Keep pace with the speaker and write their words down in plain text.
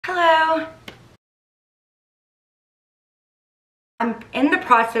I'm in the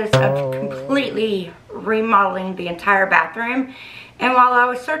process of completely remodeling the entire bathroom, and while I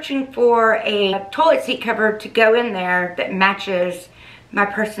was searching for a toilet seat cover to go in there that matches my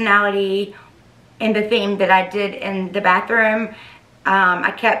personality and the theme that I did in the bathroom,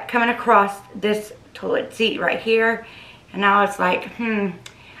 I kept coming across this toilet seat right here, and I was like,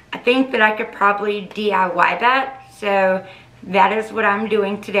 I think that I could probably DIY that. So that is what I'm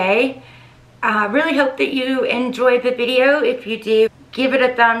doing today. I really hope that you enjoyed the video. If you do, give it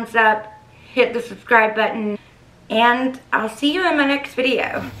a thumbs up, hit the subscribe button, and I'll see you in my next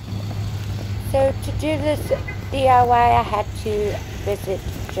video. So to do this DIY, I had to visit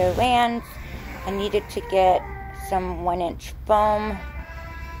Joann's. I needed to get some 1-inch foam.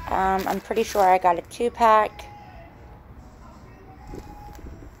 I'm pretty sure I got a 2-pack.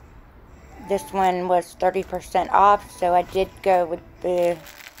 This one was 30% off, so I did go with the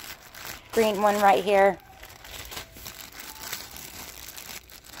green one right here.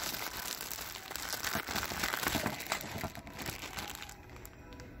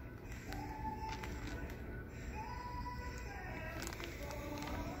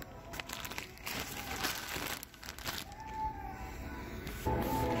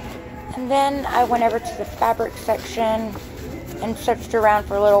 And then I went over to the fabric section and searched around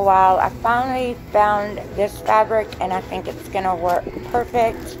for a little while. I finally found this fabric, and I think it's gonna work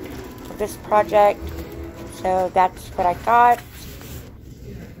perfect for this project. So that's what I got.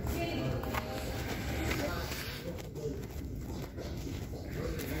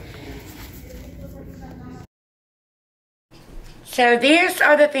 So these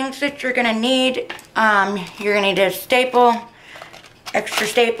are the things that you're gonna need. You're gonna need a staple, extra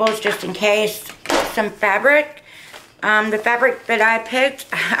staples just in case, some fabric. The fabric that I picked,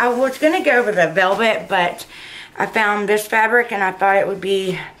 I was going to go with a velvet, but I found this fabric and I thought it would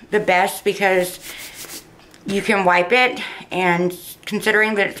be the best because you can wipe it, and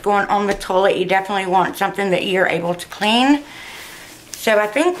considering that it's going on the toilet, you definitely want something that you're able to clean. So I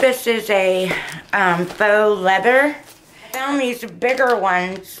think this is a faux leather. I found these bigger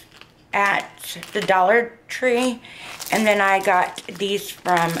ones at the Dollar Tree, and then I got these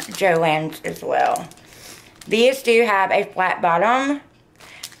from Joann's as well. These do have a flat bottom,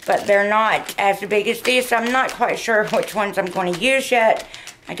 but they're not as big as these, so I'm not quite sure which ones I'm going to use yet.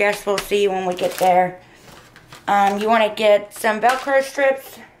 I guess we'll see when we get there. You want to get some Velcro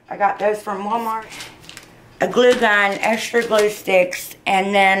strips. I got those from Walmart. A glue gun, extra glue sticks,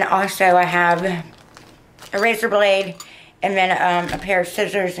 and then also I have a razor blade, and then a pair of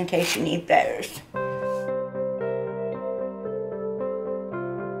scissors in case you need those.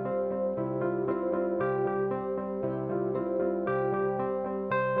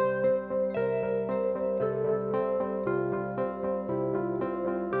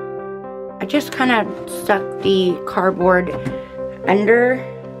 I just kind of stuck the cardboard under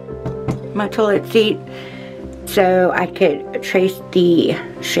my toilet seat so I could trace the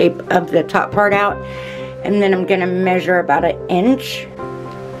shape of the top part out, and then I'm going to measure about 1 inch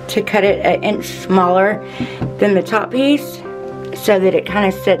to cut it 1 inch smaller than the top piece so that it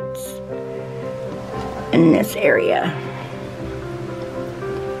kind of sits in this area.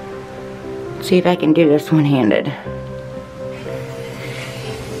 See if I can do this one-handed.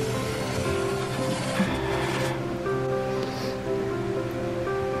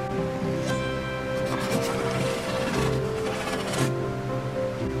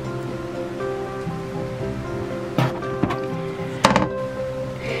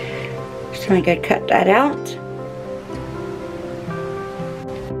 So I'm going to cut that out.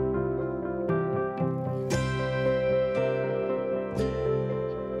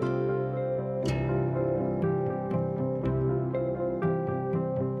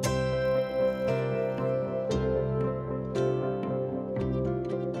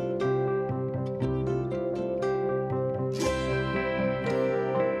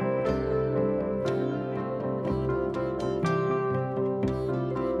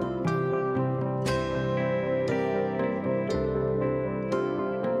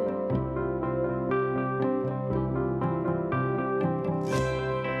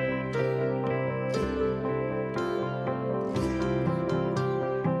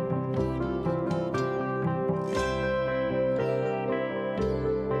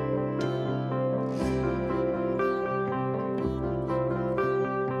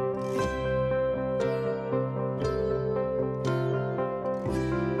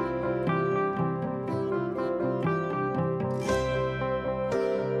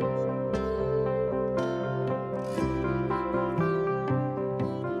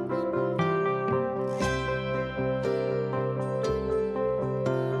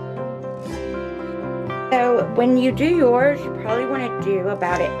 So when you do yours, you probably want to do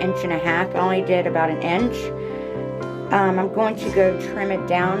about 1.5 inches. I only did about 1 inch. I'm going to go trim it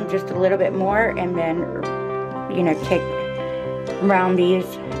down just a little bit more, and then, you know, take around these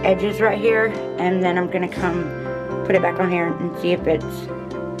edges right here, and then I'm going to come put it back on here and see if it's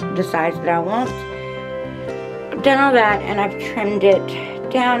the size that I want. I've done all that, and I've trimmed it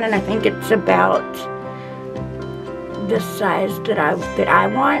down, and I think it's about the size that I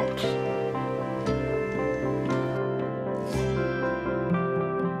want.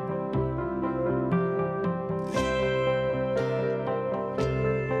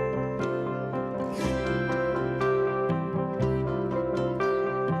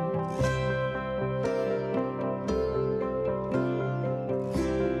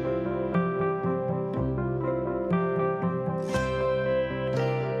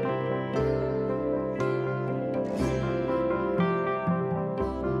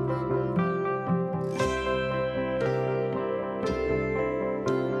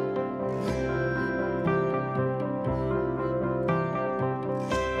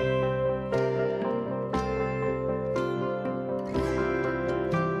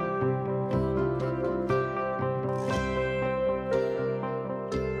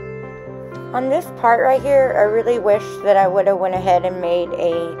 On this part right here, I really wish that I would have went ahead and made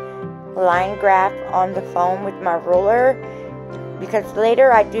a line graph on the foam with my ruler, because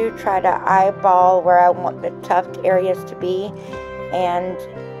later I do try to eyeball where I want the tuft areas to be, and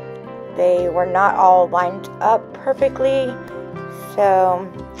they were not all lined up perfectly, so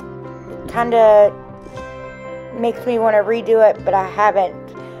it kind of makes me want to redo it, but I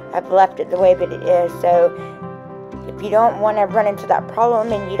haven't. I've left it the way that it is. So if you don't want to run into that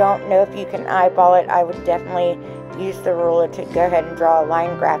problem and you don't know if you can eyeball it, I would definitely use the ruler to go ahead and draw a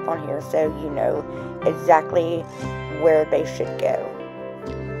line graph on here so you know exactly where they should go.